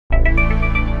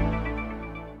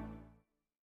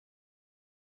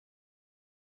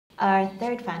Our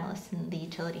third finalist in the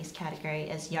utilities category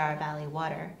is Yarra Valley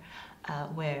Water,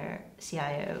 where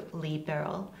CIO Lee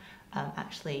Beryl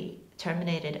actually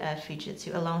terminated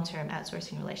a long-term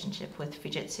outsourcing relationship with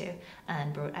Fujitsu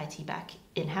and brought IT back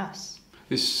in-house.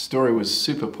 This story was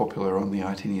super popular on the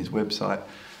iTnews website.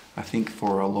 I think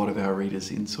for a lot of our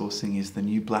readers, insourcing is the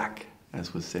new black,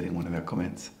 as was said in one of our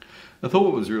comments. I thought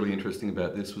what was really interesting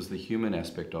about this was the human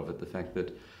aspect of it, the fact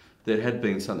that there had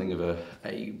been something of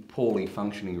a poorly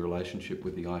functioning relationship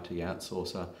with the IT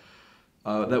outsourcer.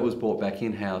 That was brought back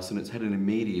in-house, and it's had an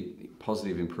immediate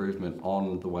positive improvement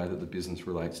on the way that the business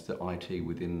relates to IT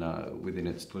within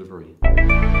its delivery.